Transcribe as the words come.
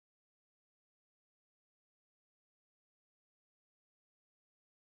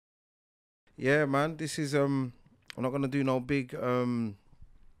Yeah, man. This is I'm not gonna do no big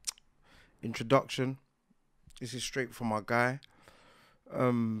introduction. This is straight from my guy.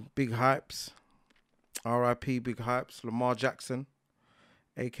 Big Hypes. R.I.P. Big Hypes. Lamar Jackson,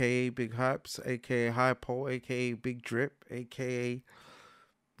 aka Big Hypes, aka Hypo, aka Big Drip, aka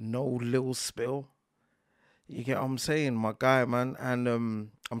No Lil Spill. You get what I'm saying, my guy, man. And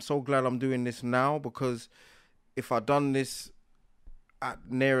I'm so glad I'm doing this now, because if I done this at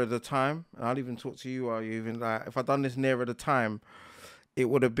nearer the time, and I'll even talk to you, or you even like, if I done this nearer the time, it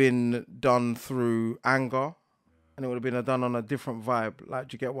would have been done through anger, and it would have been done on a different vibe. Like,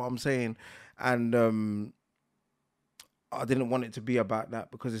 do you get what I'm saying? And I didn't want it to be about that,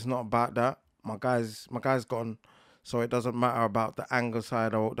 because it's not about that. My guy's gone, so it doesn't matter about the anger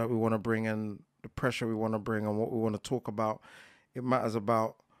side that we want to bring, and the pressure we want to bring, and what we want to talk about. It matters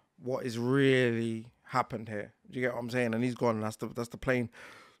about what is really happened here. Do you get what I'm saying? And he's gone. That's the plain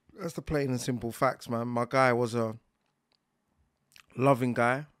and simple facts, man. My guy was a loving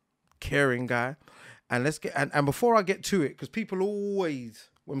guy, caring guy. And let's get and before I get to it, because people always,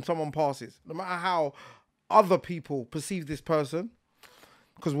 when someone passes, no matter how other people perceive this person,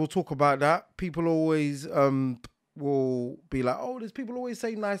 because we'll talk about that, people always will be like, oh, there's people always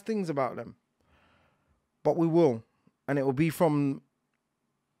say nice things about them. But we will. And it will be from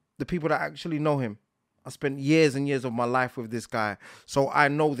the people that actually know him. I spent years and years of my life with this guy, so I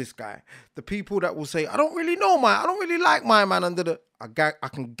know this guy. The people that will say, I don't really know I don't really like my man, I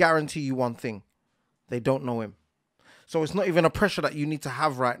can guarantee you one thing. They don't know him. So it's not even a pressure that you need to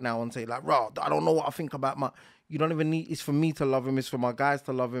have right now and say, like, bro, I don't know what I think about my... You don't even need... It's for me to love him. It's for my guys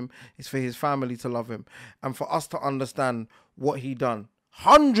to love him. It's for his family to love him. And for us to understand what he done.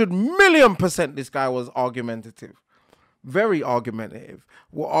 100,000,000% this guy was argumentative. Very argumentative.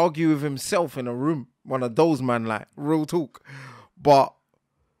 Will argue with himself in a room. One of those, man, like, real talk. But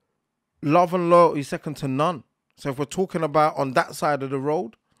love and loyalty second to none. So if we're talking about on that side of the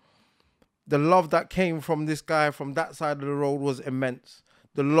road, the love that came from this guy from that side of the road was immense.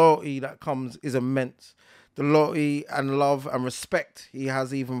 The loyalty that comes is immense. The loyalty and love and respect he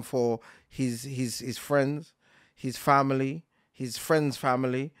has even for his friends, his family, his friends'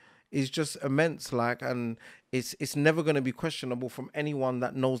 family is just immense. Like, and it's never going to be questionable from anyone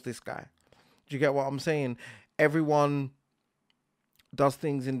that knows this guy. Do you get what I'm saying? Everyone does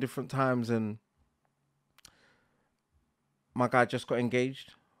things in different times, and my guy just got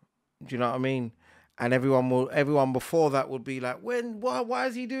engaged. Do you know what I mean? And everyone before that would be like, why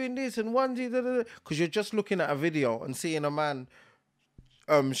is he doing this? And when's he, because you're just looking at a video and seeing a man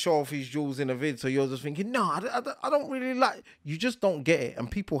show off his jewels in a vid. So you're just thinking, no, I don't really like, you just don't get it.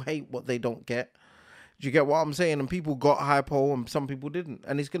 And people hate what they don't get. Do you get what I'm saying? And people got hypo and some people didn't.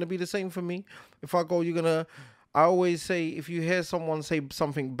 And it's going to be the same for me. If I go, I always say, if you hear someone say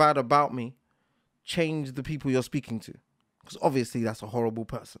something bad about me, change the people you're speaking to. Because obviously that's a horrible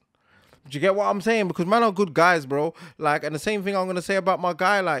person. Do you get what I'm saying? Because man are good guys, bro. Like, and the same thing I'm gonna say about my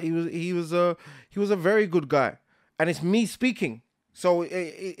guy. Like, he was a very good guy, and it's me speaking. So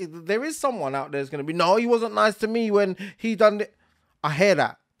there is someone out there that's gonna be, no, he wasn't nice to me when he done it. I hear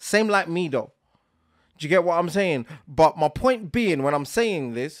that. Same like me though. Do you get what I'm saying? But my point being, when I'm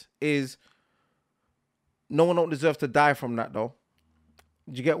saying this, is no one don't deserve to die from that though.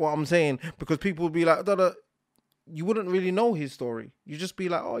 Do you get what I'm saying? Because people will be like, you wouldn't really know his story. You just be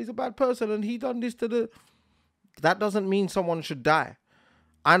like, oh, he's a bad person and he done this to the... That doesn't mean someone should die.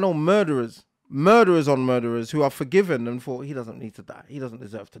 I know murderers on murderers who are forgiven and thought, he doesn't need to die. He doesn't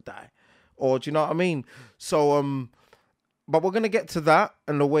deserve to die. Or, do you know what I mean? So, but we're going to get to that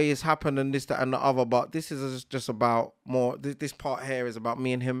and the way it's happened and this, that, and the other. But this is just about more... This part here is about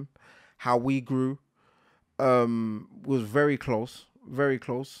me and him, how we grew. Was very close, very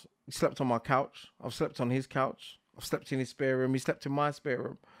close. He slept on my couch. I've slept on his couch. I've slept in his spare room. He slept in my spare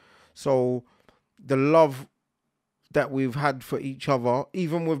room. So the love that we've had for each other,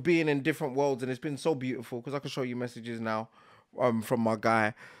 even with being in different worlds, and it's been so beautiful, because I can show you messages now from my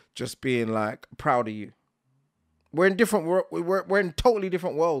guy just being like, proud of you. We're in we're in totally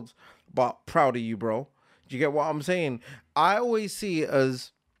different worlds, but proud of you, bro. Do you get what I'm saying? I always see it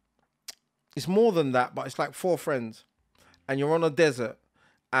as, it's more than that, but it's like 4 friends and you're on a desert.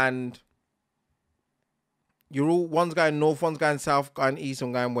 And you're all, one's going north, one's going south, going east,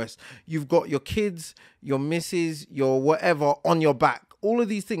 and going west. You've got your kids, your missus, your whatever on your back. All of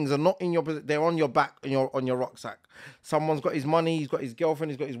these things are not in your, they're on your back and on your rucksack. Someone's got his money, he's got his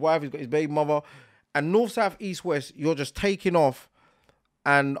girlfriend, he's got his wife, he's got his baby mother. And north, south, east, west, you're just taking off.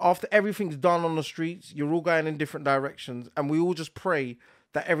 And after everything's done on the streets, you're all going in different directions. And we all just pray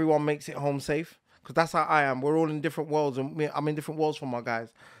that everyone makes it home safe. because that's how I am. We're all in different worlds, and I'm in different worlds from my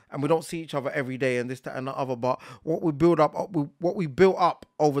guys, and we don't see each other every day, and this, that, and the other. But what we built up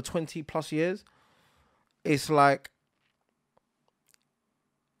over 20 plus years, it's like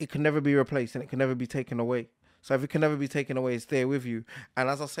it can never be replaced and it can never be taken away. So if it can never be taken away, it's there with you. And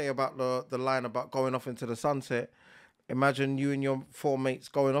as I say about the line about going off into the sunset, imagine you and your four mates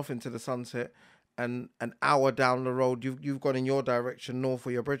going off into the sunset, and an hour down the road, you've gone in your direction north,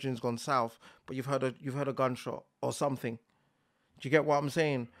 or your brethren's gone south, but you've heard a gunshot or something. Do you get what I'm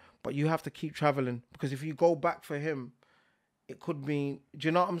saying? But you have to keep traveling, because if you go back for him, it could mean. Do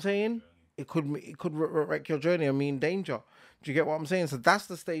you know what I'm saying? It could wreck your journey and mean danger. Do you get what I'm saying? So that's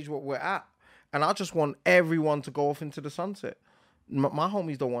the stage what we're at, and I just want everyone to go off into the sunset. My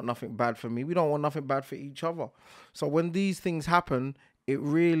homies don't want nothing bad for me. We don't want nothing bad for each other. So when these things happen, it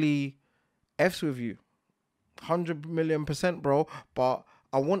really F's with you. 100,000,000%, bro. But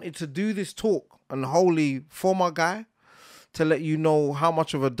I wanted to do this talk and wholly for my guy, to let you know how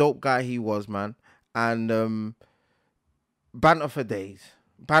much of a dope guy he was, man. And banter for days.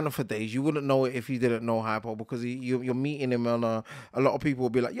 Banter for days. You wouldn't know it if you didn't know Hypo, because you're meeting him on a lot of people will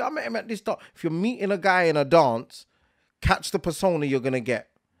be like, yeah, I met him at this dance. If you're meeting a guy in a dance, catch the persona you're going to get.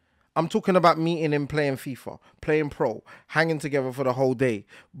 I'm talking about meeting him playing FIFA, playing pro, hanging together for the whole day,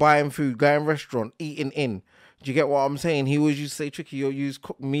 buying food, going restaurant, eating in. Do you get what I'm saying? He always used to say, Tricky, you'll use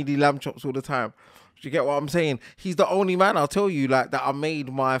cooked meaty lamb chops all the time. Do you get what I'm saying? He's the only man, I'll tell you, like, that I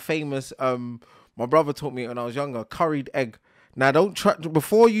made my famous, my brother taught me when I was younger, curried egg. Now, don't try,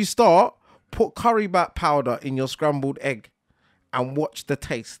 before you start, put curry back powder in your scrambled egg and watch the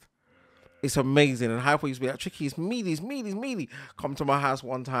taste. It's amazing. And Hypo used to be like, Tricky, it's meaty, it's meaty, it's meaty. Come to my house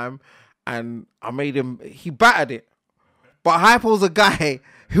one time and I made him, he battered it. But Hypo's a guy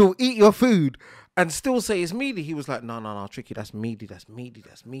who'll eat your food and still say it's meaty. He was like, no, Tricky, that's meaty, that's meaty,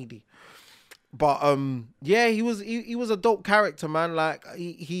 that's meaty. But yeah, he was a dope character, man. Like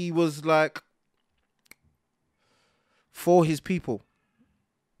he was like for his people.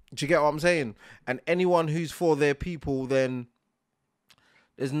 Do you get what I'm saying? And anyone who's for their people, then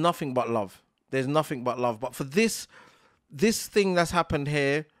there's nothing but love. There's nothing but love. But for this thing that's happened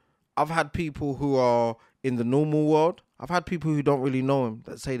here, I've had people who are in the normal world. I've had people who don't really know him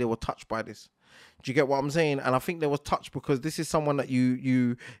that say they were touched by this. Do you get what I'm saying? And I think they was touched because this is someone that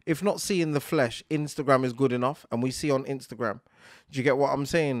you if not see in the flesh, Instagram is good enough, and we see on Instagram. Do you get what I'm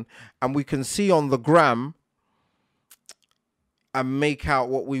saying? And we can see on the gram and make out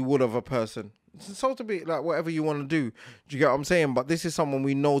what we would of a person. So to be like whatever you want to do. Do you get what I'm saying? But this is someone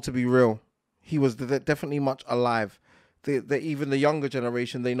we know to be real. He was definitely much alive. Even the younger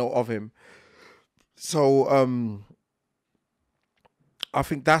generation, they know of him. So I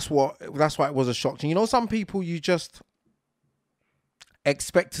think that's why it was a shock. And you know, some people you just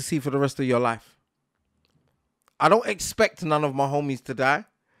expect to see for the rest of your life. I don't expect none of my homies to die,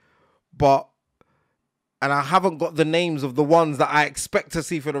 and I haven't got the names of the ones that I expect to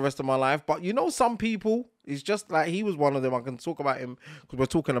see for the rest of my life. But you know, some people, it's just like he was one of them. I can talk about him because we're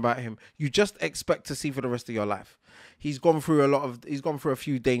talking about him. You just expect to see for the rest of your life. He's gone through a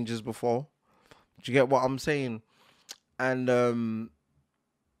few dangers before. Do you get what I'm saying? And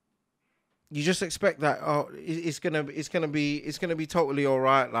you just expect that it's gonna be totally all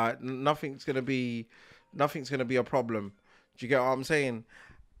right. Like nothing's gonna be a problem. Do you get what I'm saying?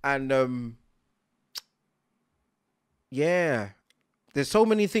 And yeah, there's so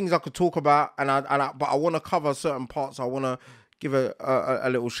many things I could talk about, but I want to cover certain parts. I want to give a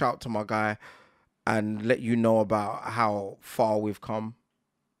little shout to my guy and let you know about how far we've come.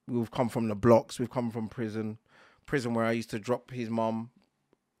 We've come from the blocks. We've come from prison where I used to drop his mum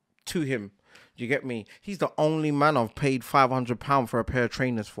to him. Do you get me? He's the only man I've paid £500 for a pair of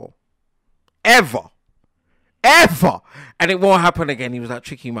trainers for. Ever. And it won't happen again. He was like,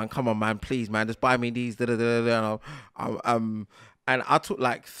 Tricky, man, come on, man, please, man, just buy me these. And I took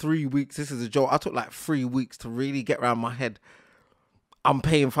like 3 weeks. This is a joke. I took like 3 weeks to really get around my head. I'm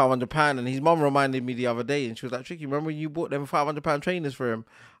paying £500. And his mum reminded me the other day, and she was like, Tricky, remember when you bought them £500 trainers for him?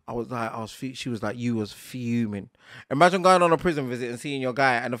 She was like, you was fuming. Imagine going on a prison visit and seeing your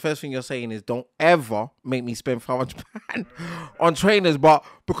guy, and the first thing you're saying is, don't ever make me spend £500 on trainers. But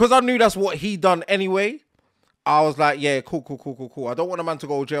because I knew that's what he done anyway, I was like, yeah, cool. I don't want a man to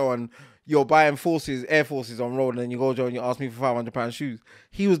go to jail and you're buying Air Forces on road, and then you go to jail and you ask me for £500 shoes.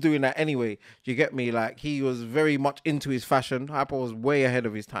 He was doing that anyway. Do you get me? Like, he was very much into his fashion. Hypo was way ahead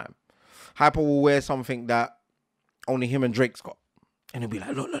of his time. Hypo will wear something that only him and Drake's got. And he'll be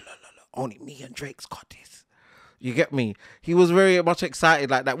like, look, only me and Drake's got this. You get me? He was very much excited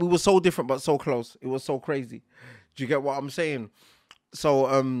like that. We were so different but so close. It was so crazy. Do you get what I'm saying? So,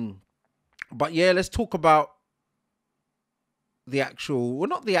 But yeah, let's talk about the actual, well,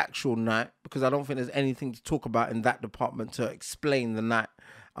 not the actual night, because I don't think there's anything to talk about in that department to explain the night.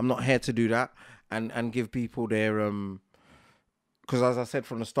 I'm not here to do that and give people their because as I said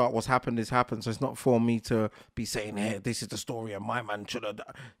from the start, what's happened is happened. So it's not for me to be saying, hey, this is the story and my man should have.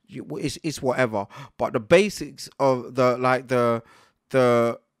 It's whatever. But the basics of the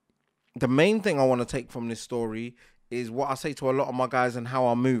main thing I want to take from this story is what I say to a lot of my guys and how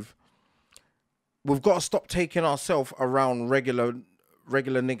I move. We've got to stop taking ourselves around regular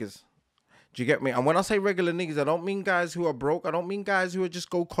niggas. Do you get me? And when I say regular niggas, I don't mean guys who are broke. I don't mean guys who are just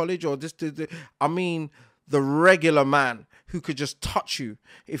go college or just I mean the regular man who could just touch you.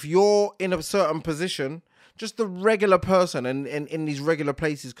 If you're in a certain position, just the regular person and in these regular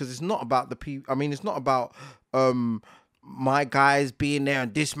places, because it's not about the people. I mean, it's not about my guys being there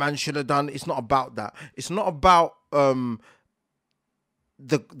and this man should have done. It's not about that. It's not about the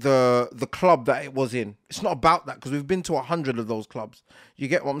club that it was in. It's not about that, because we've been to 100 of those clubs. You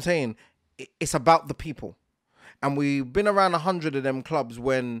get what I'm saying? It's about the people. And we've been around 100 of them clubs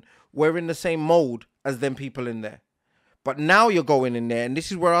when we're in the same mold as them people in there. But now you're going in there, and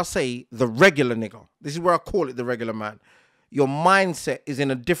this is where I say the regular nigga. This is where I call it the regular man. Your mindset is in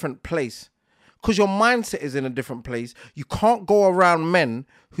a different place. Because your mindset is in a different place, you can't go around men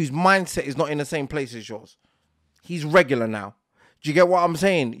whose mindset is not in the same place as yours. He's regular now. Do you get what I'm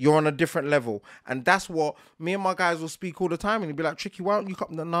saying? You're on a different level. And that's what me and my guys will speak all the time. And he'll be like, Tricky, why don't you come?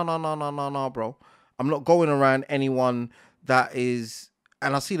 No, bro. I'm not going around anyone that is,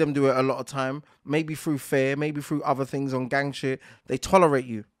 and I see them do it a lot of time, maybe through fear, maybe through other things on gang shit. They tolerate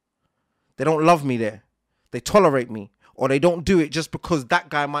you. They don't love me there. They tolerate me. Or they don't do it just because that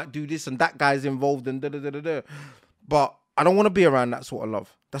guy might do this and that guy's involved and da-da-da-da-da. But I don't want to be around that sort of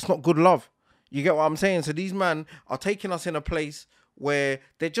love. That's not good love. You get what I'm saying? So these men are taking us in a place where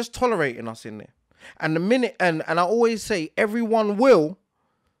they're just tolerating us in there. And the minute, and I always say, everyone will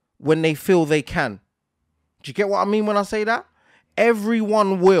when they feel they can. Do you get what I mean when I say that?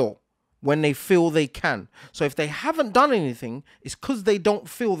 Everyone will when they feel they can. So if they haven't done anything, it's because they don't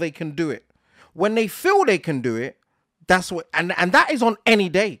feel they can do it. When they feel they can do it, that's what, and that is on any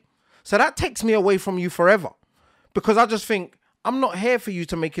day. So that takes me away from you forever. Because I just think, I'm not here for you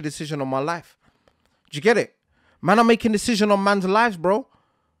to make a decision on my life. Do you get it? Man, I'm making decisions on man's lives, bro.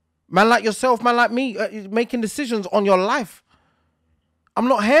 Man like yourself, man like me, making decisions on your life. I'm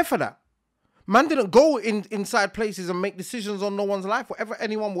not here for that. Man didn't go inside places and make decisions on no one's life. Whatever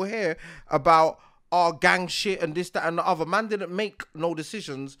anyone will hear about our gang shit and this, that, and the other, man didn't make no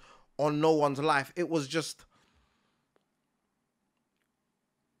decisions on no one's life. It was just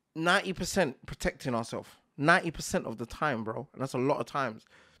 90% protecting ourselves. 90% of the time, bro. And that's a lot of times.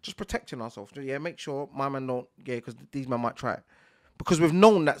 Just protecting ourselves. Yeah, make sure my man don't, yeah, because these men might try it. Because we've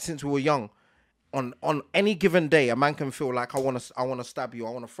known that since we were young. On any given day, a man can feel like, I want to stab you. I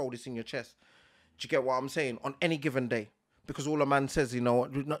want to throw this in your chest. Do you get what I'm saying? On any given day. Because all a man says, you know,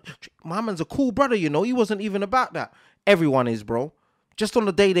 my man's a cool brother, you know. He wasn't even about that. Everyone is, bro. Just on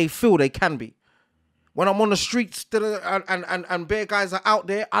the day they feel they can be. When I'm on the streets and bare guys are out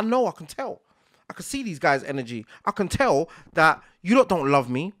there, I know, I can tell. I can see these guys' energy. I can tell that you don't love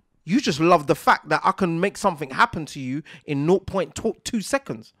me. You just love the fact that I can make something happen to you in 0.2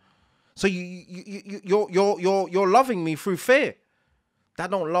 seconds. So you're loving me through fear.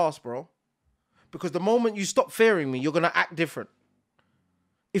 That don't last, bro. Because the moment you stop fearing me, you're gonna act different.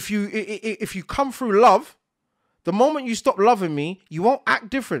 If you come through love, the moment you stop loving me, you won't act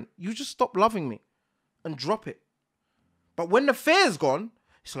different. You just stop loving me and drop it. But when the fear's gone,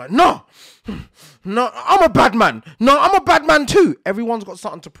 it's like, no, I'm a bad man. No, I'm a bad man too. Everyone's got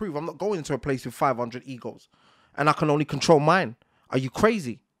something to prove. I'm not going into a place with 500 egos and I can only control mine. Are you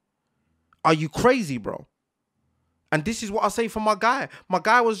crazy? Are you crazy, bro? And this is what I say for my guy. My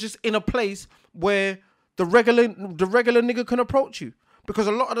guy was just in a place where the regular nigga can approach you. Because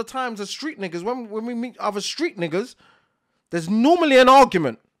a lot of the times the street niggas, when we meet other street niggas, there's normally an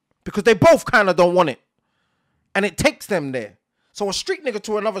argument because they both kind of don't want it. And it takes them there. So a street nigga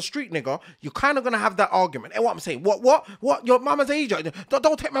to another street nigga, you're kind of going to have that argument. And what I'm saying, what? Your mama's age,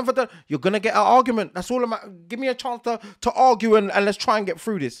 don't take man for that. You're going to get an argument. That's all give me a chance to argue and let's try and get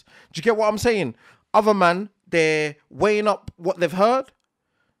through this. Do you get what I'm saying? Other man, they're weighing up what they've heard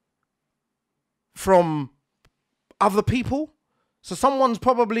from other people. So someone's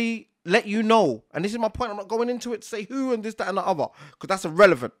probably let you know. And this is my point. I'm not going into it to say who and this, that, and the other. Because that's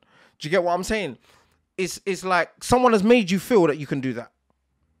irrelevant. Do you get what I'm saying? It's like someone has made you feel that you can do that.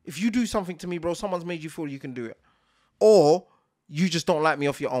 If you do something to me, bro, someone's made you feel you can do it. Or you just don't like me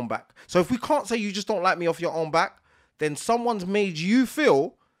off your own back. So if we can't say you just don't like me off your own back, then someone's made you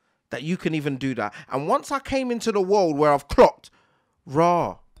feel that you can even do that. And once I came into the world where I've clocked,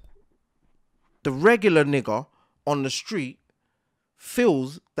 raw, the regular nigger on the street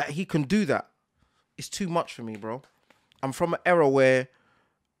feels that he can do that. It's too much for me, bro. I'm from an era where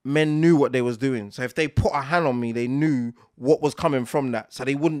men knew what they was doing. So if they put a hand on me, they knew what was coming from that. So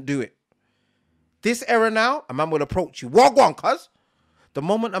they wouldn't do it. This era now, a man would approach you. Walk on, cuz. The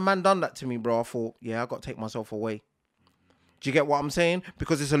moment a man done that to me, bro, I thought, yeah, I got to take myself away. Do you get what I'm saying?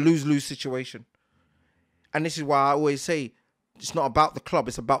 Because it's a lose-lose situation. And this is why I always say, it's not about the club,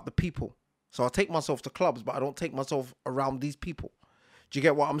 it's about the people. So I take myself to clubs, but I don't take myself around these people. Do you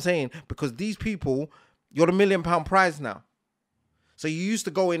get what I'm saying? Because these people, you're the £1 million prize now. So you used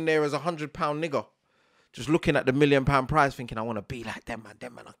to go in there as £100 nigger, just looking at the £1 million prize, thinking, I want to be like them,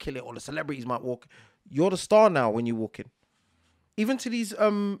 man, I'll kill it. All the celebrities might walk. You're the star now when you walk in. Even to these,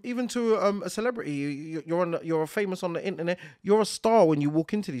 even to a celebrity, you're famous on the internet. You're a star when you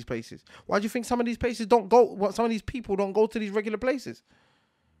walk into these places. Why do you think some of these places don't go? Some of these people don't go to these regular places.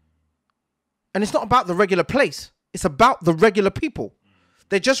 And it's not about the regular place. It's about the regular people.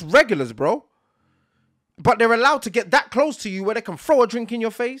 They're just regulars, bro. But they're allowed to get that close to you where they can throw a drink in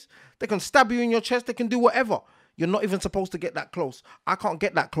your face. They can stab you in your chest. They can do whatever. You're not even supposed to get that close. I can't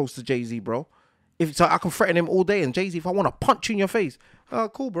get that close to Jay-Z, bro. If so, I can threaten him all day. And Jay-Z, if I want to punch you in your face,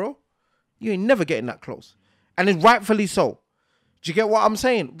 cool, bro. You ain't never getting that close. And it's rightfully so. Do you get what I'm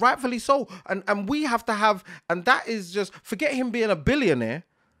saying? Rightfully so. And we have to have, and that is just, forget him being a billionaire.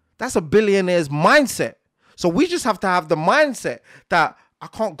 That's a billionaire's mindset. So we just have to have the mindset that I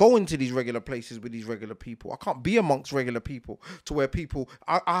can't go into these regular places with these regular people. I can't be amongst regular people to where people,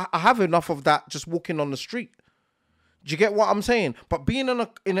 I have enough of that just walking on the street. Do you get what I'm saying? But being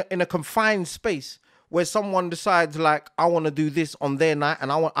in a confined space where someone decides like, I want to do this on their night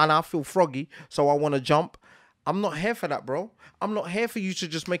and I feel froggy, so I want to jump. I'm not here for that, bro. I'm not here for you to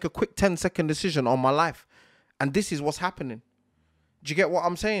just make a quick 10-second decision on my life. And this is what's happening. Do you get what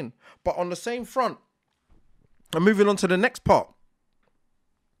I'm saying? But on the same front, I'm moving on to the next part.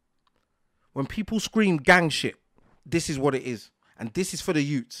 When people scream gang shit, this is what it is. And this is for the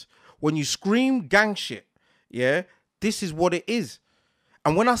youths. When you scream gang shit, yeah, this is what it is.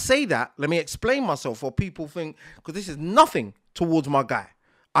 And when I say that, let me explain myself, or people think, because this is nothing towards my guy.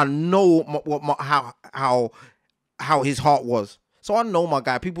 I know how his heart was. So I know my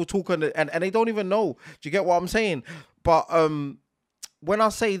guy. People talk and they don't even know. Do you get what I'm saying? But when I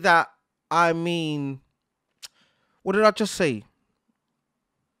say that, I mean, what did I just say?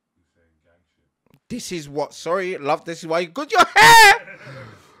 This is what, sorry, love, this is why you got your hair.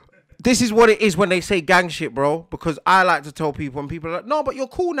 This is what it is when they say gang shit, bro. Because I like to tell people, and people are like, no, but you're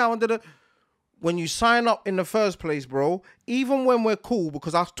cool now. When you sign up in the first place, bro, even when we're cool,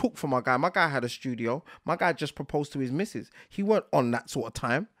 because I talk for my guy had a studio. My guy just proposed to his missus. He weren't on that sort of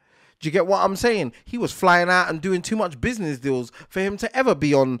time. Do you get what I'm saying? He was flying out and doing too much business deals for him to ever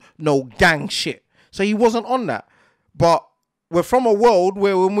be on no gang shit. So he wasn't on that. But we're from a world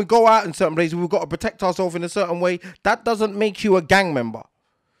where when we go out in certain places, we've got to protect ourselves in a certain way. That doesn't make you a gang member.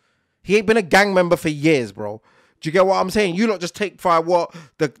 He ain't been a gang member for years, bro. Do you get what I'm saying? You not just take by what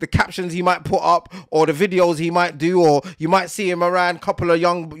the captions he might put up or the videos he might do, or you might see him around a couple of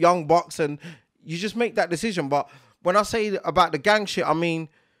young bucks and you just make that decision. But when I say about the gang shit, I mean,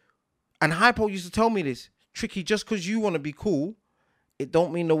 and Hypo used to tell me this, Tricky, just because you want to be cool, it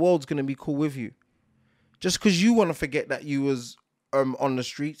don't mean the world's going to be cool with you. Just because you want to forget that you was on the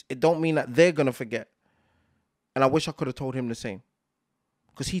streets, it don't mean that they're going to forget. And I wish I could have told him the same.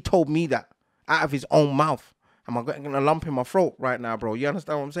 Because he told me that out of his own mouth. Am I getting a lump in my throat right now, bro? You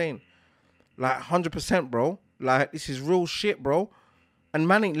understand what I'm saying? Like, 100%, bro. Like, this is real shit, bro. And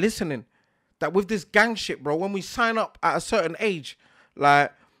man ain't listening. That with this gang shit, bro, when we sign up at a certain age,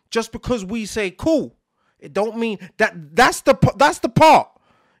 like, just because we say cool, it don't mean that's the part.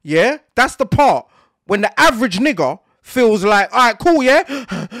 Yeah? That's the part. When the average nigger feels like, all right, cool,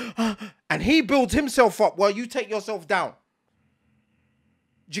 yeah? And he builds himself up while you take yourself down.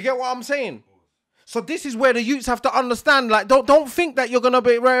 Do you get what I'm saying? So this is where the youths have to understand, like, don't think that you're going to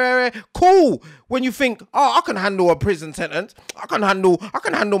be cool when you think, oh, I can handle a prison sentence. I can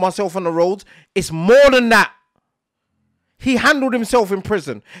handle myself on the roads. It's more than that. He handled himself in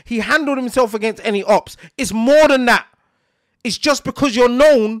prison. He handled himself against any ops. It's more than that. It's just because you're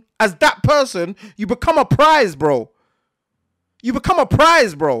known as that person, you become a prize, bro. You become a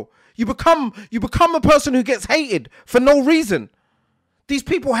prize, bro. You become a person who gets hated for no reason. These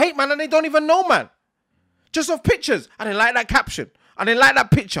people hate, man, and they don't even know, man. Just off pictures. I didn't like that caption. I didn't like that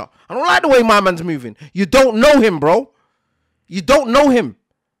picture. I don't like the way my man's moving. You don't know him, bro. You don't know him.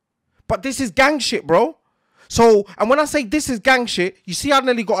 But this is gang shit, bro. So, and when I say this is gang shit, you see I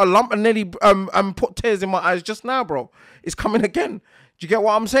nearly got a lump and nearly put tears in my eyes just now, bro. It's coming again. Do you get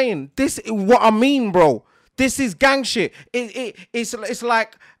what I'm saying? This is what I mean, bro. This is gang shit. It's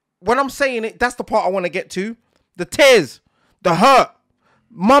like, when I'm saying it, that's the part I want to get to. The tears, the hurt,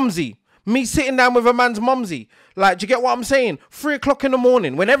 mumsy, me sitting down with a man's mumsy. Like, do you get what I'm saying? 3 o'clock in the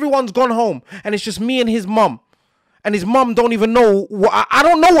morning when everyone's gone home and it's just me and his mum. And his mum don't even know what, I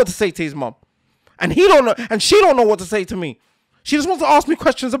don't know what to say to his mum. And he don't know, and she don't know what to say to me. She just wants to ask me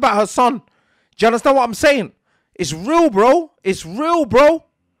questions about her son. Do you understand what I'm saying? It's real, bro. It's real, bro.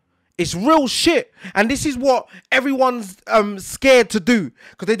 It's real shit. And this is what everyone's scared to do,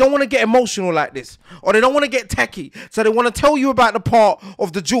 because they don't want to get emotional like this, or they don't want to get techie. So they want to tell you about the part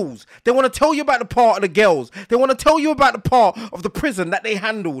of the jewels. They want to tell you about the part of the girls. They want to tell you about the part of the prison that they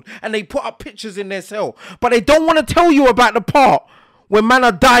handled, and they put up pictures in their cell. But they don't want to tell you about the part where men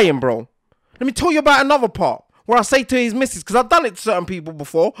are dying, bro. Let me tell you about another part where I say to his missus, because I've done it to certain people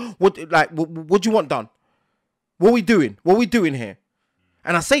before, what do you want done? What we doing? What we doing here?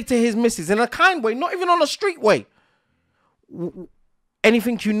 And I say to his missus in a kind way, not even on a street way,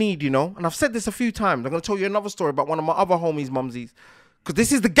 anything you need, you know. And I've said this a few times. I'm going to tell you another story about one of my other homies' mumsies, because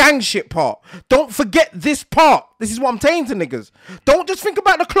this is the gang shit part. Don't forget this part. This is what I'm saying to niggas. Don't just think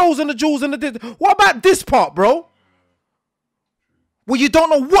about the clothes and the jewels and the... What about this part, bro? Well, you don't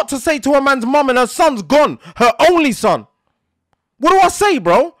know what to say to a man's mum and her son's gone. Her only son. What do I say,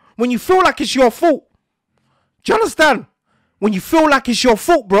 bro? When you feel like it's your fault. Do you understand? When you feel like it's your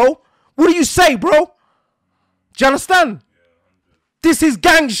fault, bro. What do you say, bro? Do you understand? This is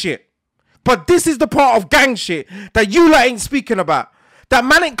gang shit. But this is the part of gang shit that you lot ain't speaking about. That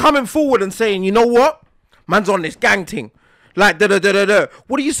man ain't coming forward and saying, you know what? Man's on this gang thing. Like, da-da-da-da-da.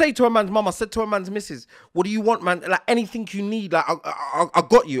 What do you say to a man's mum? I said to a man's missus, what do you want, man? Like, anything you need, like, I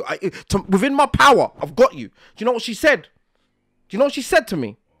got you. Within my power, I've got you. Do you know what she said? Do you know what she said to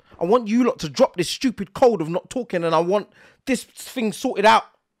me? I want you lot to drop this stupid code of not talking, and I want this thing sorted out.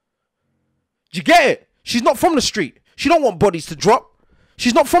 Do you get it? She's not from the street. She don't want bodies to drop.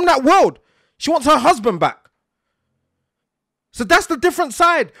 She's not from that world. She wants her husband back. So that's the different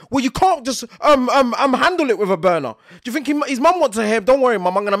side, where you can't just handle it with a burner. Do you think his mum wants to hear? Don't worry,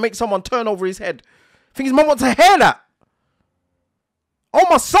 mum, I'm gonna make someone turn over his head. Think his mum wants to hear that? Oh,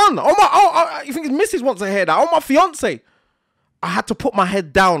 my son. You think his missus wants to hear that? Oh, my fiance. I had to put my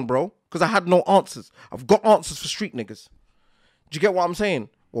head down, bro, because I had no answers. I've got answers for street niggas. Do you get what I'm saying?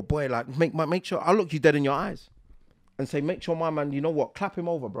 Well, boy, like, make sure, I'll look you dead in your eyes and say, make sure my man, you know what, clap him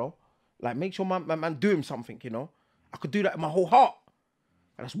over, bro. Like, make sure my man do him something, you know. I could do that in my whole heart.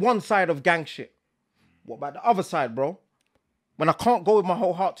 And that's one side of gang shit. What about the other side, bro? When I can't go with my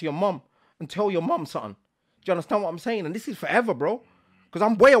whole heart to your mum and tell your mum something. Do you understand what I'm saying? And this is forever, bro. Because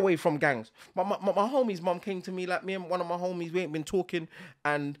I'm way away from gangs. My homie's mum came to me, like, me and one of my homies, we ain't been talking.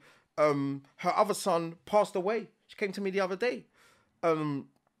 And her other son passed away. She came to me the other day. At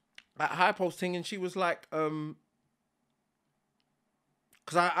Hypo's thing, and she was like, because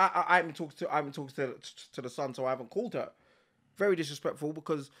I haven't talked to the son, so I haven't called her. Very disrespectful,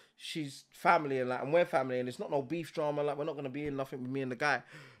 because she's family and like, and we're family, and it's not no beef drama. Like, we're not gonna be in nothing with me and the guy.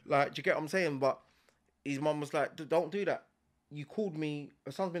 Like, do you get what I'm saying? But his mum was like, don't do that. You called me.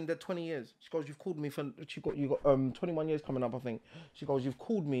 Her son's been dead 20 years. She goes, you've called me for. You got 21 years coming up, I think. She goes, you've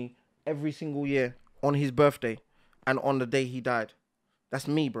called me every single year on his birthday and on the day he died. That's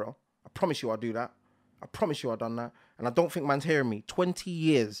me, bro. I promise you I'll do that. I promise you I've done that. And I don't think man's hearing me. 20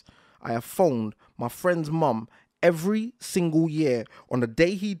 years I have phoned my friend's mum every single year on the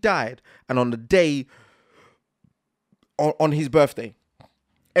day he died and on the day on his birthday.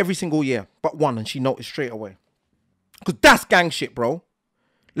 Every single year. But one, and she noticed straight away. Because that's gang shit, bro.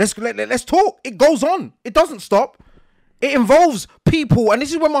 Let's talk. It goes on. It doesn't stop. It involves people. And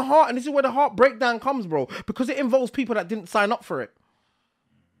this is where the heart breakdown comes, bro. Because it involves people that didn't sign up for it.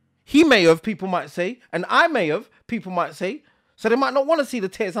 He may have, people might say, and I may have, people might say. So they might not want to see the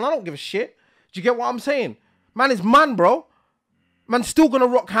tears, and I don't give a shit. Do you get what I'm saying? Man is man, bro. Man's still gonna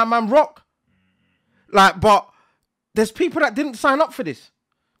rock how man rock. Like, but there's people that didn't sign up for this.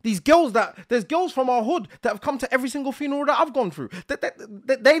 There's girls from our hood that have come to every single funeral that I've gone through.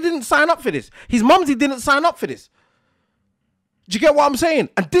 They didn't sign up for this. His mumsy didn't sign up for this. Do you get what I'm saying?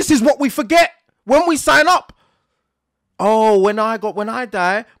 And this is what we forget when we sign up. Oh, when I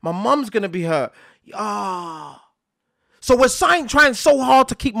die, my mum's gonna be hurt. So we're trying so hard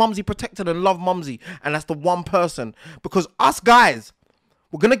to keep mumsy protected and love mumsy, and that's the one person. Because us guys,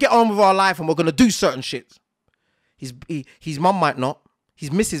 we're gonna get on with our life and we're gonna do certain shit. His mum might not.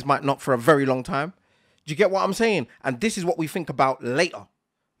 His missus might not for a very long time. Do you get what I'm saying? And this is what we think about later.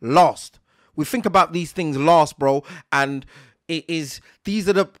 Last. We think about these things last, bro. And these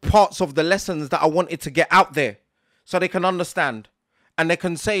are the parts of the lessons that I wanted to get out there so they can understand. And they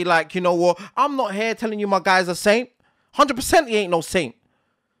can say, like, you know what, I'm not here telling you my guy's a saint. 100% he ain't no saint.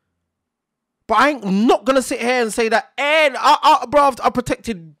 But I ain't not going to sit here and say that, and bro, I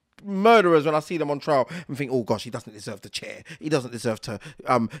protected murderers when I see them on trial and think, oh gosh, he doesn't deserve the chair. He doesn't deserve to,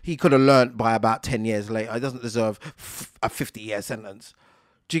 he could have learnt by about 10 years later. He doesn't deserve a 50-year sentence.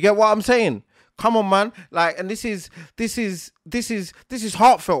 Do you get what I'm saying? Come on, man. Like, and this is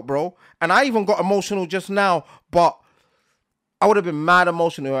heartfelt, bro. And I even got emotional just now, but I would have been mad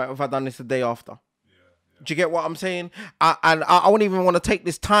emotional if I'd done this the day after. Do you get what I'm saying? I wouldn't even want to take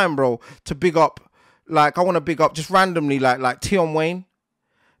this time, bro, to big up. Like, I want to big up just randomly, like Tion Wayne.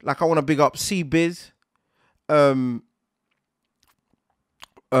 Like, I want to big up C-Biz, Fred,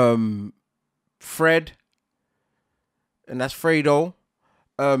 and that's Fredo,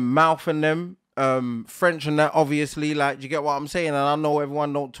 Mouth and them, French and that, obviously. Like, do you get what I'm saying? And I know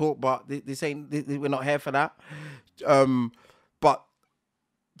everyone don't talk, but we're not here for that. But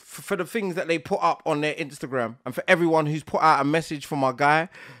for the things that they put up on their Instagram, and for everyone who's put out a message for my guy,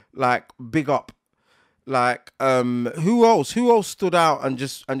 like, big up. Like, who else stood out and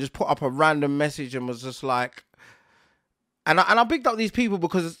just put up a random message and was just like, and I bigged up these people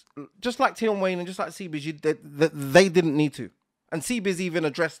because just like Tion Wayne and just like C-Biz, they didn't need to. And C-Biz even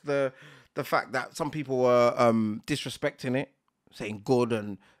addressed the fact that some people were disrespecting it, saying good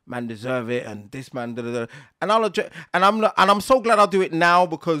and man deserve it and this man and I'm so glad I'll do it now,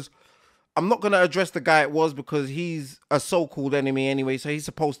 because I'm not gonna address the guy it was, because he's a so-called enemy anyway, so he's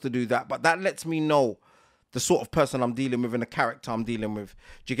supposed to do that. But that lets me know the sort of person I'm dealing with and the character I'm dealing with.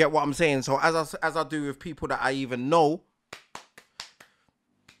 Do you get what I'm saying? So as I do with people that I even know,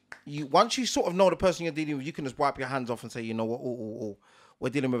 once you sort of know the person you're dealing with, you can just wipe your hands off and say, you know what, we're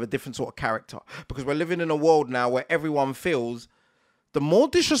dealing with a different sort of character. Because we're living in a world now where everyone feels the more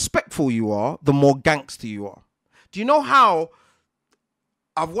disrespectful you are, the more gangster you are. Do you know how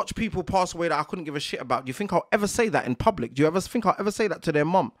I've watched people pass away that I couldn't give a shit about? Do you think I'll ever say that in public? Do you ever think I'll ever say that to their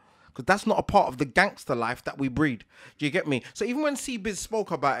mum? Because that's not a part of the gangster life that we breed. Do you get me? So even when C-Biz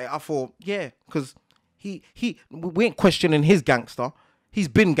spoke about it, I thought, yeah, because we ain't questioning his gangster. He's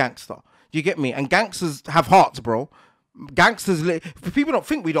been gangster. Do you get me? And gangsters have hearts, bro. Gangsters, people don't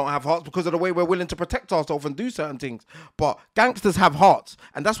think we don't have hearts because of the way we're willing to protect ourselves and do certain things. But gangsters have hearts.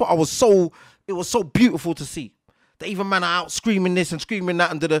 And that's what it was so beautiful to see. That even man are out screaming this and screaming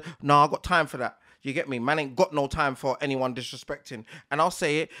that and nah, I got time for that. You get me? Man ain't got no time for anyone disrespecting. And I'll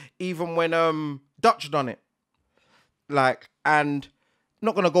say it, even when Dutch done it. Like, and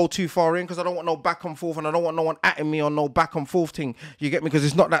not going to go too far in because I don't want no back and forth and I don't want no one atting me on no back and forth thing. You get me? Because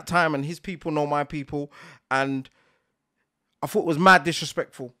it's not that time and his people know my people. And I thought it was mad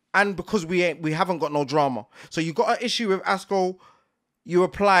disrespectful. And because we haven't got no drama. So you got an issue with Asko, you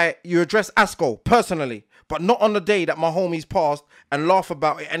address Asko personally, but not on the day that my homies passed and laugh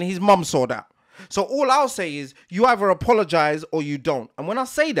about it and his mum saw that. So all I'll say is you either apologize or you don't. And when I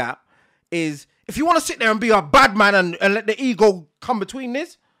say that is, if you want to sit there and be a bad man and let the ego come between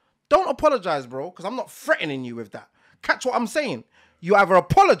this, don't apologize, bro, because I'm not threatening you with that. Catch what I'm saying? You either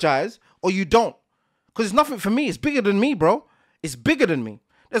apologize or you don't. Because it's nothing for me. It's bigger than me, bro. It's bigger than me.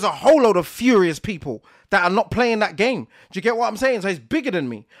 There's a whole load of furious people that are not playing that game. Do you get what I'm saying? So it's bigger than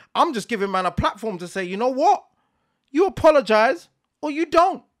me. I'm just giving man a platform to say, you know what? You apologize or you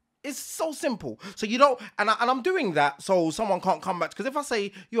don't. It's so simple. So you don't, and I'm doing that so someone can't come back. Because if I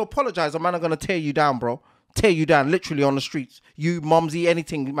say you apologize, a man are going to tear you down, bro. Tear you down, literally on the streets. You, mumsy,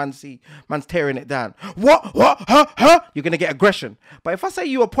 anything man see, man's tearing it down. What? Huh? You're going to get aggression. But if I say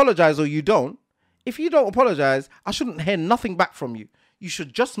you apologize or you don't, if you don't apologize, I shouldn't hear nothing back from you. You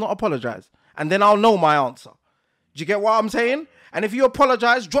should just not apologize. And then I'll know my answer. Do you get what I'm saying? And if you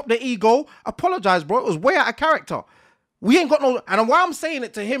apologize, drop the ego, apologize, bro. It was way out of character. We ain't got no... And why I'm saying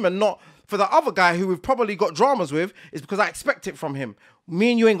it to him and not for the other guy who we've probably got dramas with is because I expect it from him. Me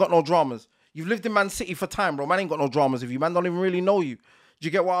and you ain't got no dramas. You've lived in Man City for time, bro. Man ain't got no dramas with you. Man don't even really know you. Do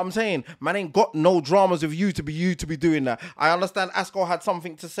you get what I'm saying? Man ain't got no dramas with you to be doing that. I understand Asko had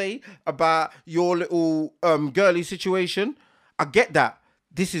something to say about your little girly situation. I get that.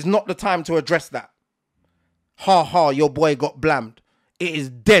 This is not the time to address that. Your boy got blammed. It is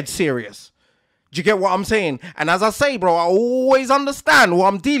dead serious. Do you get what I'm saying? And as I say, bro, I always understand what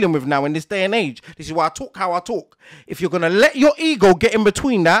I'm dealing with now in this day and age. This is why I talk how I talk. If you're going to let your ego get in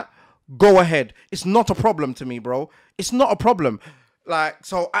between that, go ahead. It's not a problem to me, bro. It's not a problem. Like,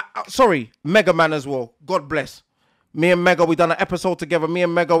 so, sorry, Mega Man as well. God bless. Me and Mega, we done an episode together. Me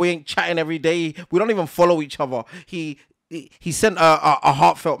and Mega, we ain't chatting every day. We don't even follow each other. He sent a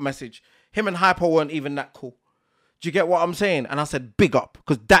heartfelt message. Him and Hypo weren't even that cool. Do you get what I'm saying? And I said, big up,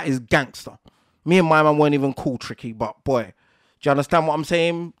 because that is gangster. Me and my man weren't even cool, Tricky, but boy, do you understand what I'm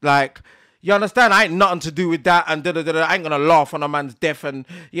saying? Like, you understand? I ain't nothing to do with that, and I ain't gonna laugh on a man's death, and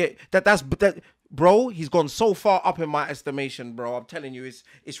yeah, that's bro. He's gone so far up in my estimation, bro. I'm telling you,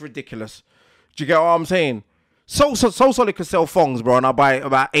 it's ridiculous. Do you get what I'm saying? So Solid could sell thongs, bro, and I'll buy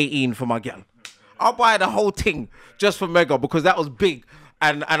about 18 for my girl. I'll buy the whole thing just for Mega because that was big,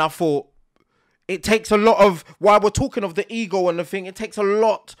 and I thought it takes a lot of, while we're talking of the ego and the thing, it takes a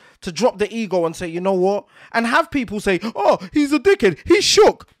lot to drop the ego and say, you know what? And have people say, oh, he's a dickhead. He's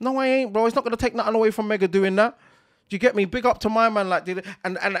shook. No, I ain't, bro. It's not going to take nothing away from Mega doing that. Do you get me? Big up to my man. Like,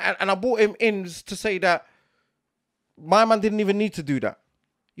 and I brought him in to say that my man didn't even need to do that.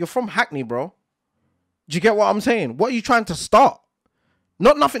 You're from Hackney, bro. Do you get what I'm saying? What are you trying to start?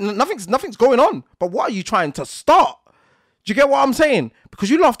 Nothing's going on. But what are you trying to start? Do you get what I'm saying? Because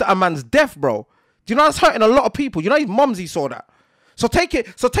you laughed at a man's death, bro. Do you know that's hurting a lot of people? You know his mumsy saw that. So take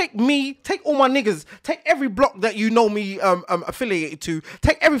it. So take me. Take all my niggas. Take every block that you know me affiliated to.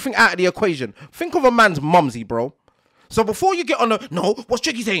 Take everything out of the equation. Think of a man's mumsy, bro. So before you get on the, no, what's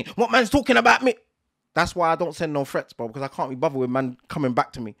Tricky saying? What man's talking about me? That's why I don't send no threats, bro, because I can't be bothered with man coming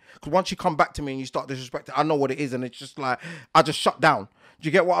back to me. Because once you come back to me and you start disrespecting, I know what it is, and it's just like, I just shut down. Do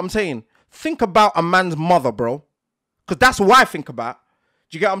you get what I'm saying? Think about a man's mother, bro. Because that's what I think about.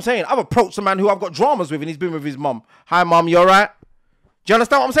 Do you get what I'm saying? I've approached a man who I've got dramas with, and he's been with his mum. Hi, mum, you all right? Do you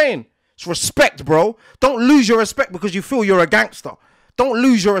understand what I'm saying? It's respect, bro. Don't lose your respect because you feel you're a gangster. Don't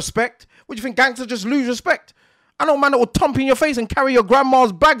lose your respect. What do you think gangsters just lose respect? I know a man that will thump in your face and carry your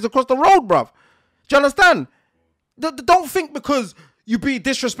grandma's bags across the road, bruv. Do you understand? Don't think because you be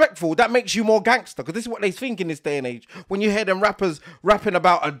disrespectful, that makes you more gangster. Because this is what they think in this day and age. When you hear them rappers rapping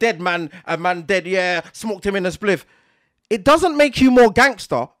about a dead man, a man dead, yeah, smoked him in a spliff. It doesn't make you more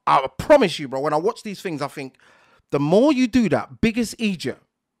gangster. I promise you, bro. When I watch these things, I think the more you do that, biggest easier.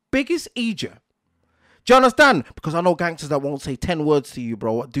 Biggest easier. Do you understand? Because I know gangsters that won't say 10 words to you,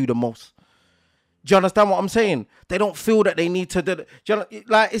 bro, what do the most. Do you understand what I'm saying? They don't feel that they need to do it.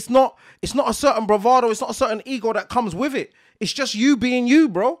 Like, it's not a certain bravado, it's not a certain ego that comes with it. It's just you being you,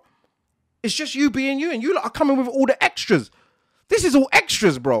 bro. It's just you being you, and you lot are coming with all the extras. This is all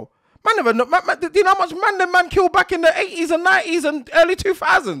extras, bro. Man, never know. Do you know how much man killed back in the 80s and 90s and early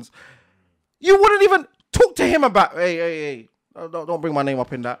 2000s? You wouldn't even talk to him about, hey. Don't bring my name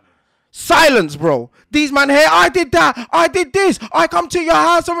up in that. Silence, bro. These man here, I did that. I did this. I come to your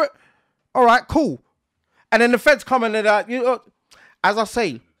house. All right, cool. And then the feds come and they're like, you know, as I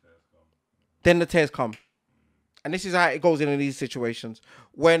say, then the tears come. And this is how it goes in these situations.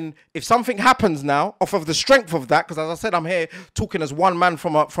 If something happens now, off of the strength of that, because as I said, I'm here talking as one man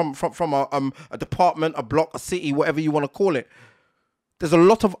from a department, a block, a city, whatever you want to call it. There's a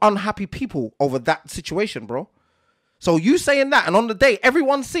lot of unhappy people over that situation, bro. So you saying that, and on the day,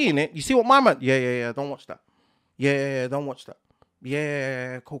 everyone's seeing it. You see what my man? Yeah. Don't watch that. Yeah. Don't watch that.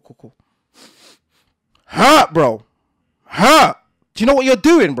 Yeah. Cool. Hurt, bro. Hurt. Do you know what you're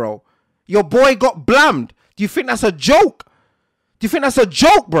doing, bro? Your boy got blammed. Do you think that's a joke? Do you think that's a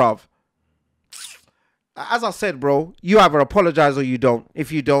joke, bruv? As I said, bro, you either apologize or you don't.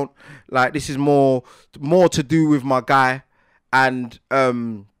 If you don't, like, this is more to do with my guy. And,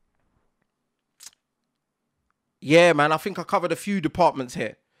 yeah, man, I think I covered a few departments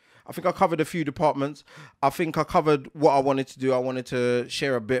here. I think I covered what I wanted to do. I wanted to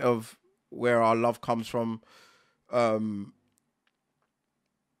share a bit of where our love comes from.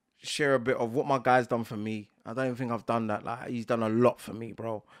 Share a bit of what my guy's done for me. I don't even think I've done that. Like, he's done a lot for me,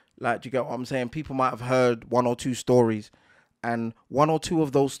 bro. Like, do you get what I'm saying? People might have heard 1 or 2 stories, and 1 or 2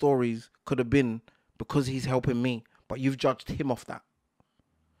 of those stories could have been because he's helping me, but you've judged him off that.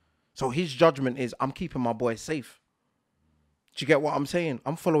 So his judgment is, I'm keeping my boy safe. Do you get what I'm saying?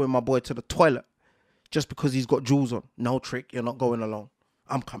 I'm following my boy to the toilet just because he's got jewels on. No, Trick, you're not going alone.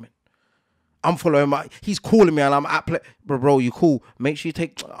 I'm coming. I'm following my, he's calling me and I'm at play. Bro, you cool. Make sure you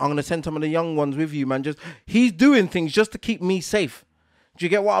I'm going to send some of the young ones with you, man. He's doing things just to keep me safe. Do you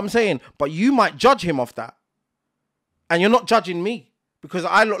get what I'm saying? But you might judge him off that. And you're not judging me because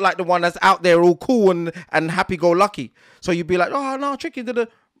I look like the one that's out there all cool and happy-go-lucky. So you'd be like, oh, no, Tricky did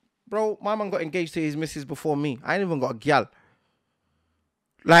it. Bro, my man got engaged to his missus before me. I ain't even got a gal.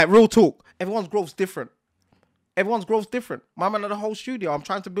 Like, real talk. Everyone's growth's different. My man had a whole studio. I'm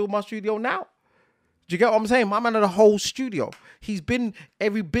trying to build my studio now. Do you get what I'm saying? My man had a whole studio. He's been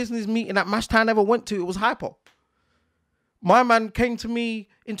every business meeting that Mashtown ever went to. It was Hypo. My man came to me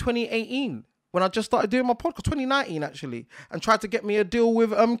in 2018 when I just started doing my podcast, 2019 actually, and tried to get me a deal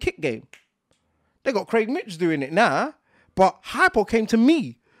with Kick Game. They got Craig Mitch doing it now, but Hypo came to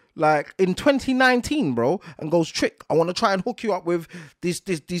me. like in 2019, bro, and goes, Trick, I want to try and hook you up with these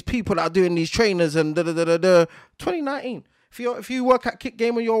people that are doing these trainers and da da da da da. 2019. If you work at Kick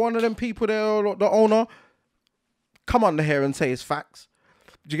Game and you're one of them people there, or the owner, come on here and say it's facts.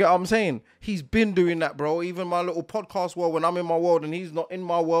 Do you get what I'm saying? He's been doing that, bro. Even my little podcast world, when I'm in my world and he's not in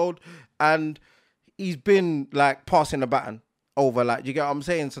my world, and he's been like passing the baton over. Like, do you get what I'm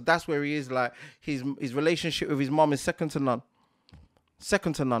saying? So that's where he is. Like, his relationship with his mum is second to none.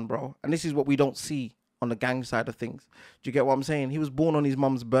 Second to none, bro. And this is what we don't see on the gang side of things. Do you get what I'm saying? He was born on his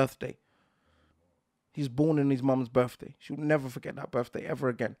mum's birthday. He's born on his mum's birthday. She'll never forget that birthday ever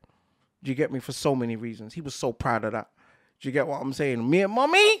again. Do you get me? For so many reasons. He was so proud of that. Do you get what I'm saying? Me and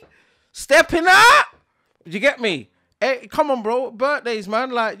mommy stepping up. Do you get me? Hey, come on, bro. Birthdays,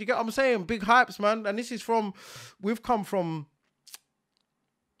 man. Like, you get what I'm saying? Big hypes, man. And this is from, we've come from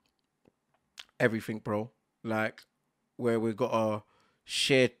everything, bro. Like, where we got to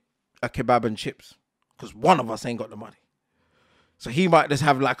share a kebab and chips because one of us ain't got the money. So he might just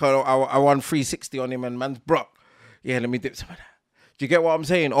have like a 360 on him and man's Brock. Yeah, let me dip some of that. Do you get what I'm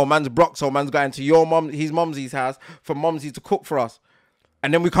saying? Or man's Brock, so man's going to your mum, his mumsy's house for mumsy to cook for us.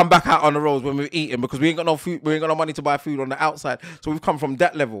 And then we come back out on the roads when we're eating because we ain't got no food, we ain't got no money to buy food on the outside. So we've come from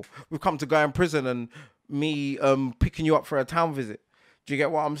that level. We've come to go in prison and me picking you up for a town visit. Do you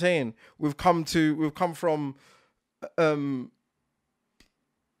get what I'm saying? We've come from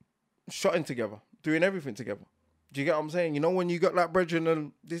shotting together, doing everything together. Do you get what I'm saying? You know, when you got that brethren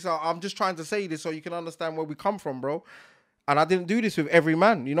and this, I'm just trying to say this so you can understand where we come from, bro. And I didn't do this with every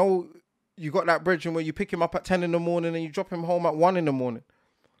man. You know, you got that brethren where you pick him up at 10 in the morning and you drop him home at 1 in the morning.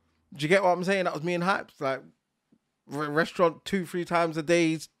 Do you get what I'm saying? That was me and Hypes. Like, restaurant 2-3 times a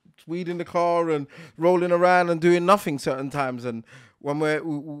day, weed in the car and rolling around and doing nothing certain times. And when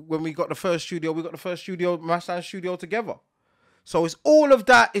we got the first studio, Master's studio together. So it's all of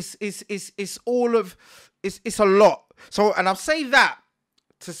that. It's a lot. So, and I'll say that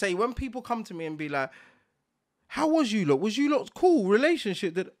to say when people come to me and be like, how was you lot? Was you lot cool?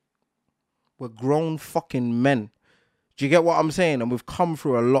 Relationship? We're grown fucking men. Do you get what I'm saying? And we've come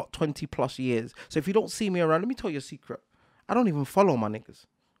through a lot, 20 plus years. So if you don't see me around, let me tell you a secret. I don't even follow my niggas.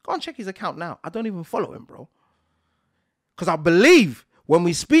 Go and check his account now. I don't even follow him, bro. Because I believe when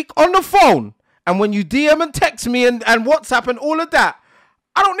we speak on the phone and when you DM and text me and WhatsApp and all of that,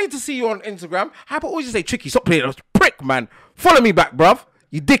 I don't need to see you on Instagram. Hypo always say, Tricky, stop playing those prick, man. Follow me back, bruv.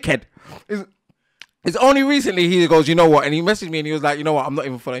 You dickhead. It's only recently he goes, you know what? And he messaged me and he was like, you know what? I'm not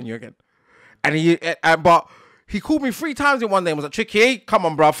even following you again. And but he called me 3 times in one day and was like, Tricky, come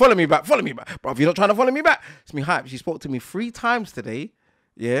on, bruv. Follow me back. Bruv, you're not trying to follow me back. It's me, Hype. She spoke to me 3 times today.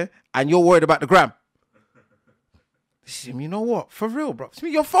 Yeah. And you're worried about the gram. You know what? For real, bro. It's me,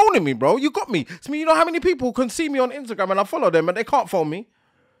 you're phoning me, bro. You got me. It's me, you know how many people can see me on Instagram and I follow them and they can't phone me?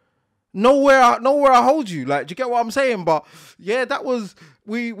 Nowhere I hold you. Like, do you get what I'm saying? But yeah, that was,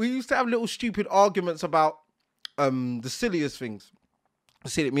 we used to have little stupid arguments about the silliest things.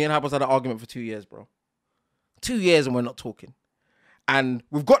 Me and Hypos had an argument for 2 years, bro. 2 years and we're not talking. And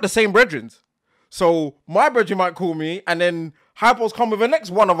we've got the same brethren. So my brethren might call me and then Hypos come with the next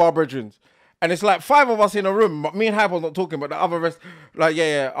one of our brethren. And it's like 5 of us in a room, but me and Hypo's not talking, but the other rest, like,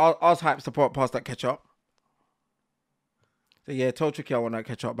 ask Hypes to pass that ketchup. So yeah, tell Tricky I want that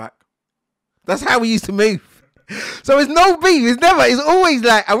ketchup back. That's how we used to move. So it's no beef. It's always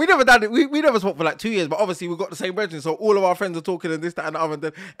like, and we never done it. We never spoke for like 2 years, but obviously we've got the same brethren. So all of our friends are talking and this, that, and the other. And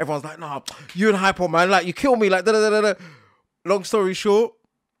then everyone's like, nah, you and Hypo, man, like you kill me, like da da da da. Long story short,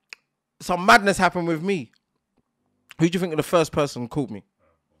 some madness happened with me. Who do you think of the first person who called me?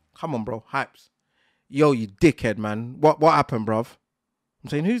 Come on, bro. Hypes. Yo, you dickhead, man. What happened, bruv? I'm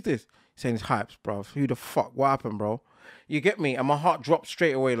saying, who's this? He's saying it's Hypes, bruv. Who the fuck? What happened, bro? You get me? And my heart dropped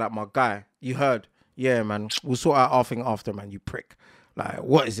straight away like, my guy. You heard? Yeah, man. We'll sort out our thing after, man. You prick. Like,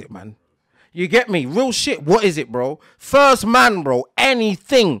 what is it, man? You get me? Real shit. What is it, bro? First man, bro.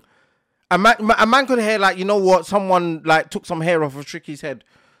 Anything. A man could hear, like, you know what? Someone, like, took some hair off of Tricky's head.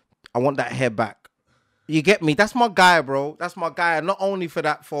 I want that hair back. You get me? That's my guy, bro. That's my guy. And not only for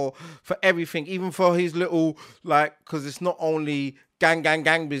that, for everything, even for his little, like, because it's not only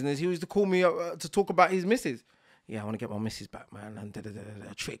gang business. He used to call me to talk about his missus. Yeah, I want to get my missus back, man.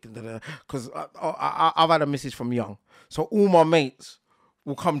 And trick. Because I've had a missus from young. So all my mates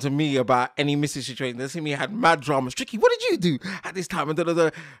will come to me about any missus situation. They see me had mad dramas. Tricky, what did you do at this time?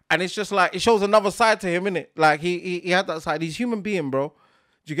 And it's just like, it shows another side to him, innit? Like, he had that side. He's a human being, bro.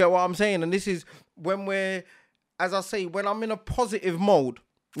 Do you get what I'm saying? And this is when we're, as I say, when I'm in a positive mode,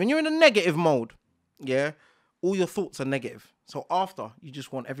 when you're in a negative mode, yeah, all your thoughts are negative. So after, you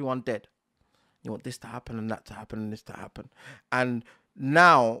just want everyone dead. You want this to happen and that to happen and this to happen. And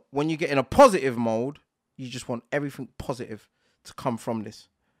Now, when you get in a positive mode, you just want everything positive to come from this.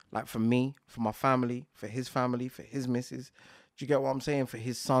 Like for me, for my family, for his missus. Do you get what I'm saying? For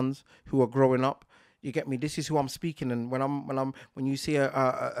his sons who are growing up. You get me? This is who I'm speaking. And when you see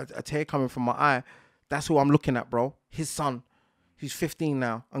a tear coming from my eye, that's who I'm looking at, bro. His son, who's 15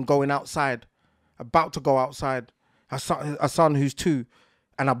 now and going outside, about to go outside. A son who's 2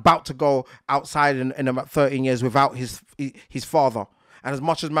 and about to go outside in about 13 years without his father. And as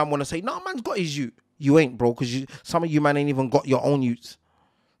much as man want to say, no, man's got his youth. You ain't, bro, because some of you man ain't even got your own youths.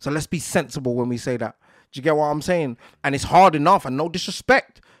 So let's be sensible when we say that. Do you get what I'm saying? And it's hard enough, and no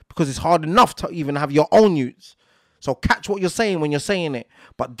disrespect, because it's hard enough to even have your own youths. So catch what you're saying when you're saying it.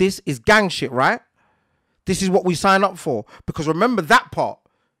 But this is gang shit, right? This is what we sign up for. Because remember that part.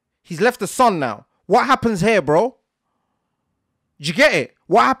 He's left a son now. What happens here, bro? Do you get it?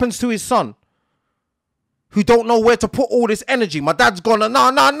 What happens to his son? Who don't know where to put all this energy. My dad's gone,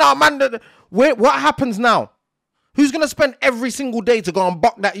 no, man. What happens now? Who's going to spend every single day to go and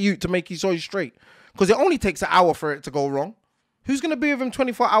buck that ute to make his soul straight? Because it only takes an hour for it to go wrong. Who's going to be with him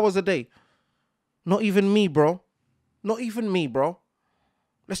 24 hours a day? Not even me, bro. Not even me, bro.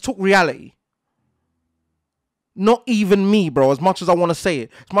 Let's talk reality. Not even me, bro. As much as I want to say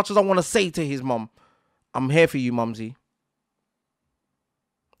it. As much as I want to say to his mum, I'm here for you, mumsy.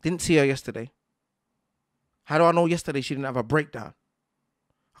 Didn't see her yesterday. How do I know yesterday she didn't have a breakdown?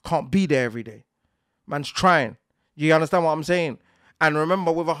 I can't be there every day. Man's trying. You understand what I'm saying? And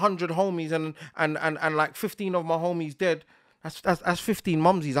remember, with 100 homies and like 15 of my homies dead, that's 15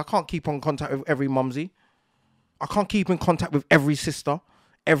 mumsies. I can't keep on contact with every mumsy. I can't keep in contact with every sister,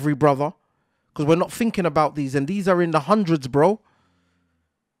 every brother, because we're not thinking about these, and these are in the hundreds, bro.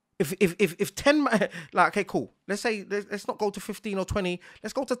 If 10 man, like, okay, cool. Let's say let's not go to 15 or 20.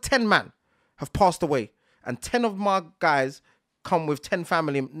 Let's go to 10 man have passed away, and 10 of my guys come with 10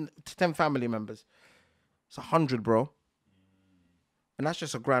 family members. It's 100, bro. And that's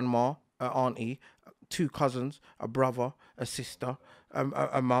just a grandma, an auntie, 2 cousins, a brother, a sister,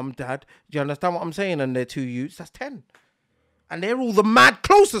 a mum, dad. Do you understand what I'm saying? And their 2 youths. That's 10. And they're all the mad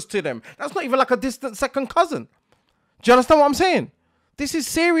closest to them. That's not even like a distant second cousin. Do you understand what I'm saying? This is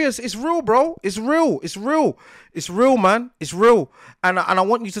serious. It's real, bro. It's real. It's real. It's real, man. It's real. And I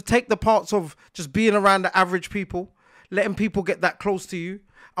want you to take the parts of just being around the average people, letting people get that close to you.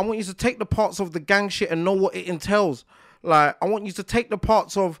 I want you to take the parts of the gang shit and know what it entails. Like, I want you to take the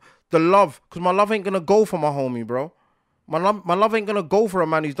parts of the love, because my love ain't going to go for my homie, bro. My love ain't going to go for a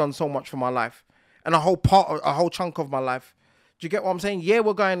man who's done so much for my life and a whole chunk of my life. Do you get what I'm saying? Yeah,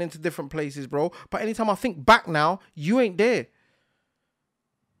 we're going into different places, bro. But anytime I think back now, you ain't there.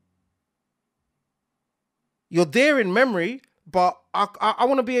 You're there in memory, but I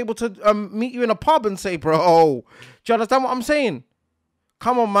want to be able to meet you in a pub and say, bro, do you understand what I'm saying?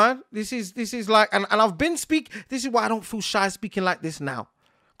 Come on, man. This is like, and I've been this is why I don't feel shy speaking like this now.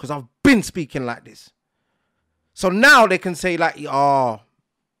 Because I've been speaking like this. So now they can say like, oh,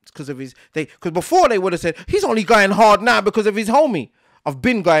 it's because of because before they would have said, he's only going hard now because of his homie. I've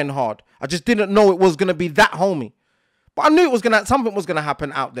been going hard. I just didn't know it was going to be that homie. But I knew something was going to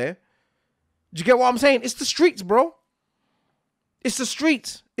happen out there. Do you get what I'm saying? It's the streets, bro. It's the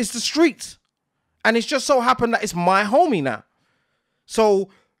streets. It's the streets. And it's just so happened that it's my homie now. So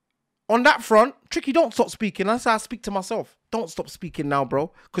on that front, Tricky, don't stop speaking. That's how I speak to myself. Don't stop speaking now,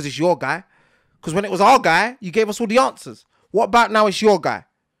 bro, because it's your guy. Because when it was our guy, you gave us all the answers. What about now it's your guy?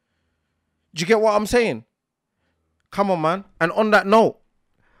 Do you get what I'm saying? Come on, man. And on that note,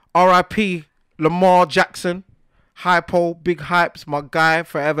 R.I.P Lamar Jackson, Hypo, Big Hypes, my guy,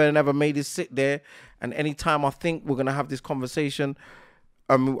 forever and ever made us sit there. And anytime I think we're going to have this conversation,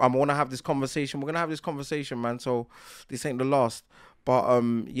 I want to have this conversation. We're going to have this conversation, man. So this ain't the last. But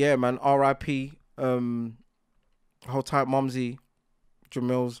yeah, man, R.I.P. Hold tight, Mumsy,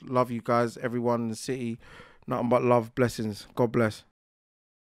 Jamils. Love you guys, everyone in the city. Nothing but love, blessings. God bless.